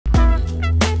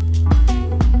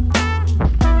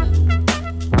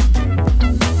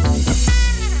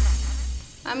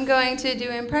going to do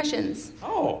impressions.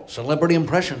 Oh, celebrity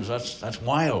impressions. That's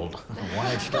wild.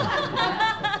 Wild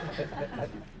stuff.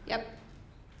 Yep.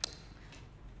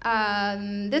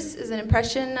 This is an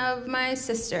impression of my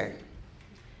sister.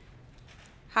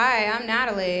 Hi, I'm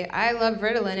Natalie. I love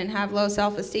Ritalin and have low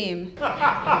self-esteem.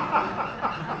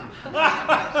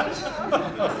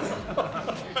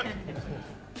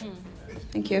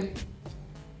 Thank you.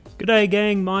 G'day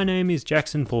gang, my name is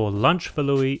Jackson for Lunch for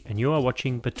Louie and you are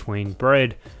watching Between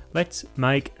Bread. Let's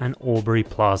make an Aubrey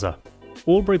Plaza.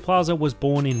 Aubrey Plaza was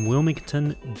born in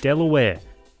Wilmington, Delaware.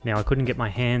 Now I couldn't get my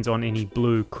hands on any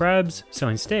blue crabs, so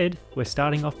instead we're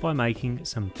starting off by making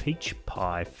some peach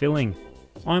pie filling.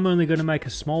 I'm only going to make a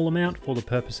small amount for the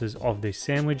purposes of this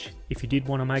sandwich. If you did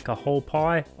want to make a whole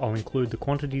pie, I'll include the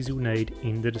quantities you'll need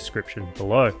in the description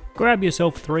below. Grab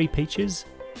yourself 3 peaches,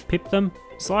 pip them,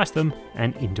 slice them,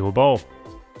 and into a bowl.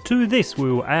 To this we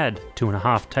will add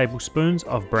 2.5 tablespoons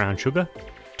of brown sugar,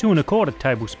 2.25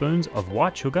 tablespoons of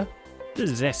white sugar, the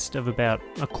zest of about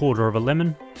 1/4 of a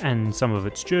lemon and some of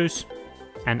its juice,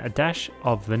 and a dash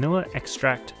of vanilla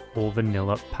extract or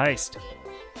vanilla paste.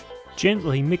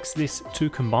 Gently mix this to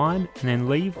combine and then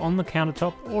leave on the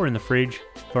countertop or in the fridge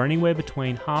for anywhere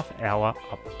between half hour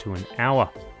up to an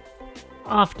hour.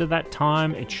 After that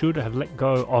time it should have let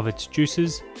go of its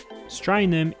juices. Strain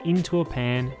them into a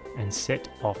pan and set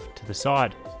off to the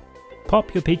side.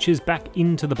 Pop your peaches back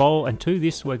into the bowl, and to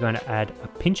this we're going to add a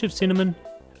pinch of cinnamon,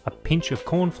 a pinch of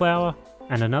corn flour,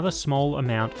 and another small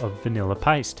amount of vanilla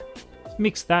paste.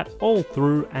 Mix that all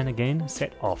through and again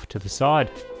set off to the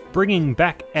side. Bringing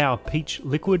back our peach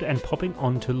liquid and popping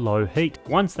onto low heat.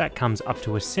 Once that comes up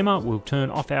to a simmer, we'll turn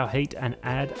off our heat and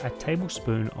add a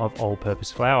tablespoon of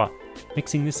all-purpose flour.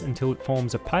 Mixing this until it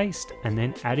forms a paste and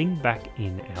then adding back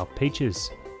in our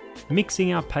peaches.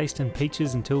 Mixing our paste and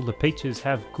peaches until the peaches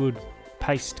have good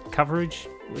paste coverage.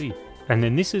 And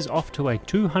then this is off to a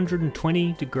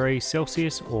 220 degrees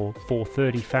Celsius or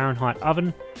 430 Fahrenheit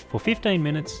oven for 15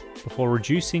 minutes before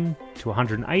reducing to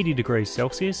 180 degrees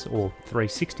Celsius or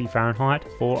 360 Fahrenheit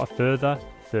for a further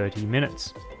 30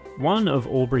 minutes. One of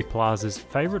Aubrey Plaza's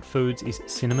favourite foods is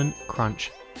Cinnamon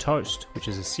Crunch Toast, which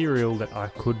is a cereal that I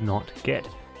could not get.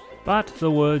 But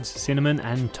the words cinnamon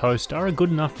and toast are a good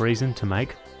enough reason to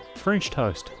make French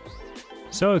toast.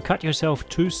 So cut yourself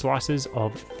 2 slices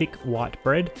of thick white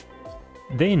bread.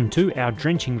 Then to our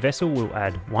drenching vessel we'll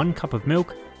add 1 cup of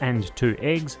milk and 2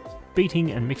 eggs,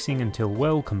 beating and mixing until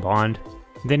well combined.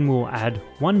 Then we'll add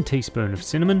 1 teaspoon of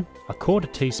cinnamon,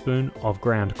 1/4 teaspoon of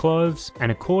ground cloves,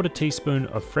 and 1/4 teaspoon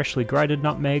of freshly grated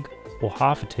nutmeg or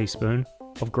 1/2 teaspoon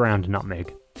of ground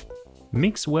nutmeg.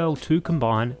 Mix well to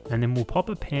combine, and then we'll pop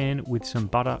a pan with some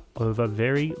butter over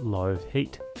very low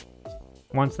heat.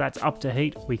 Once that's up to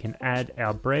heat, we can add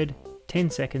our bread, 10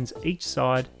 seconds each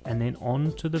side, and then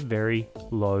on to the very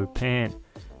low pan.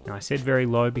 Now I said very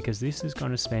low because this is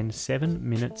going to spend 7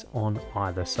 minutes on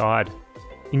either side.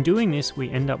 In doing this, we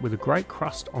end up with a great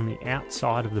crust on the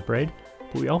outside of the bread,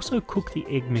 but we also cook the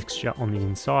egg mixture on the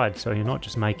inside, so you're not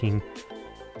just making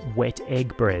wet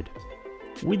egg bread.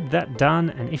 With that done,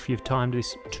 and if you've timed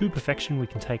this to perfection, we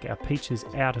can take our peaches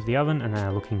out of the oven and they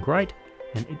are looking great,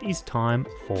 and it is time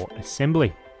for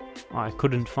assembly. I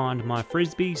couldn't find my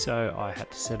frisbee, so I had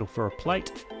to settle for a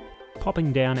plate.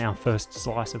 Popping down our first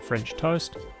slice of French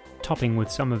toast, topping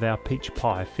with some of our peach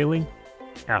pie filling,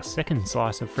 our second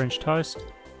slice of French toast,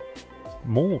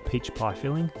 more peach pie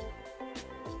filling,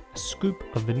 a scoop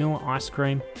of vanilla ice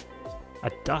cream,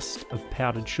 a dust of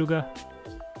powdered sugar,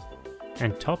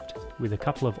 and topped with a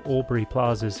couple of Aubrey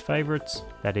Plaza's favourites,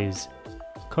 that is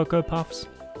Cocoa Puffs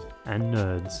and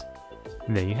Nerds.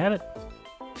 And there you have it,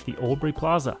 the Aubrey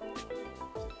Plaza.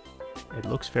 It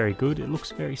looks very good, it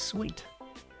looks very sweet,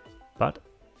 but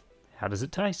how does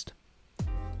it taste?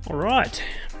 Alright,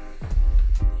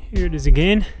 here it is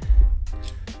again,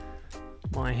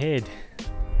 my head.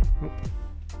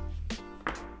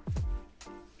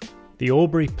 The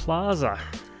Aubrey Plaza,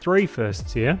 3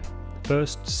 firsts here.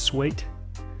 First sweet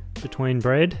between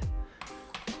bread,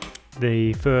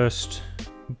 the first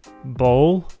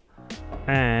bowl,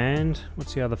 and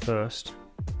what's the other first?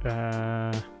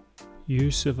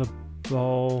 Use of a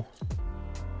bowl.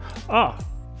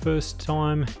 First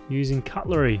time using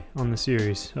cutlery on the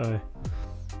series, so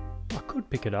I could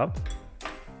pick it up.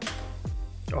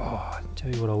 I'll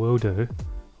tell you what I will do.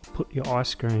 I'll put your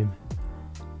ice cream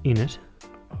in it.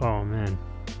 Oh man.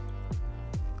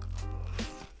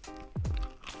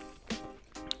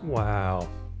 Wow.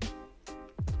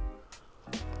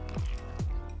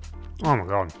 Oh my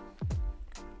god.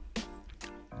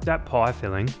 That pie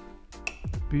filling,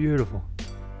 beautiful.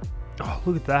 Oh,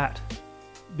 look at that.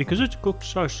 Because it's cooked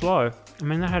so slow, I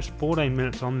mean, that has 14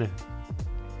 minutes on there.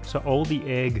 So all the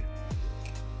egg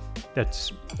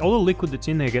all the liquid that's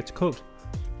in there gets cooked.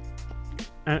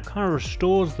 And it kind of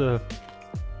restores the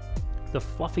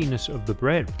fluffiness of the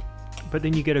bread. But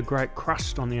then you get a great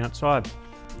crust on the outside.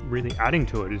 Really adding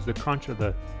to it is the crunch of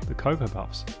the Cocoa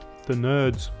Puffs. The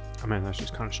nerds, I mean, that's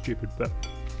just kind of stupid, but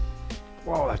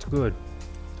wow, that's good.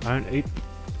 I don't eat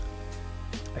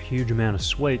a huge amount of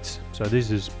sweets, so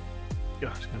this is,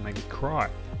 it's gonna make me cry.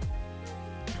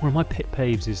 One of my pet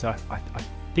peeves is I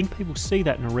think people see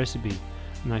that in a recipe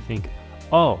and they think,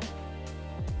 oh,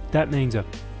 that means a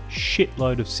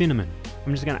shitload of cinnamon.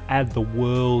 I'm just gonna add the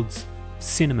world's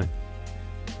cinnamon.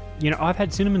 You know, I've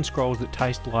had cinnamon scrolls that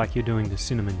taste like you're doing the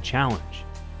cinnamon challenge.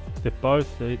 They're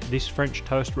both, this French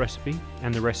toast recipe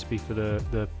and the recipe for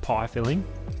the pie filling,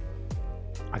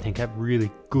 I think have really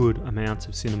good amounts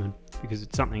of cinnamon because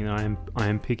it's something that I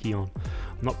am picky on.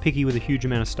 I'm not picky with a huge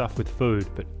amount of stuff with food,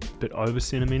 but over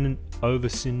cinnamoning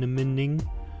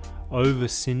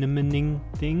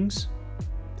things,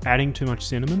 adding too much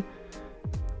cinnamon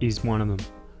is one of them.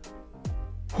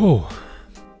 Whew.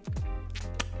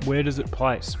 Where does it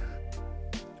place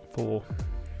for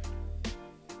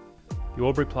the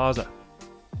Aubrey Plaza?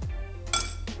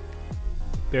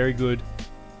 Very good.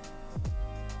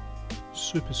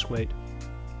 Super sweet.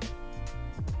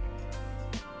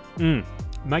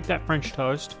 Make that French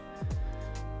toast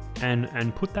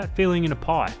and put that filling in a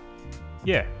pie.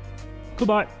 Yeah.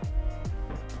 Goodbye.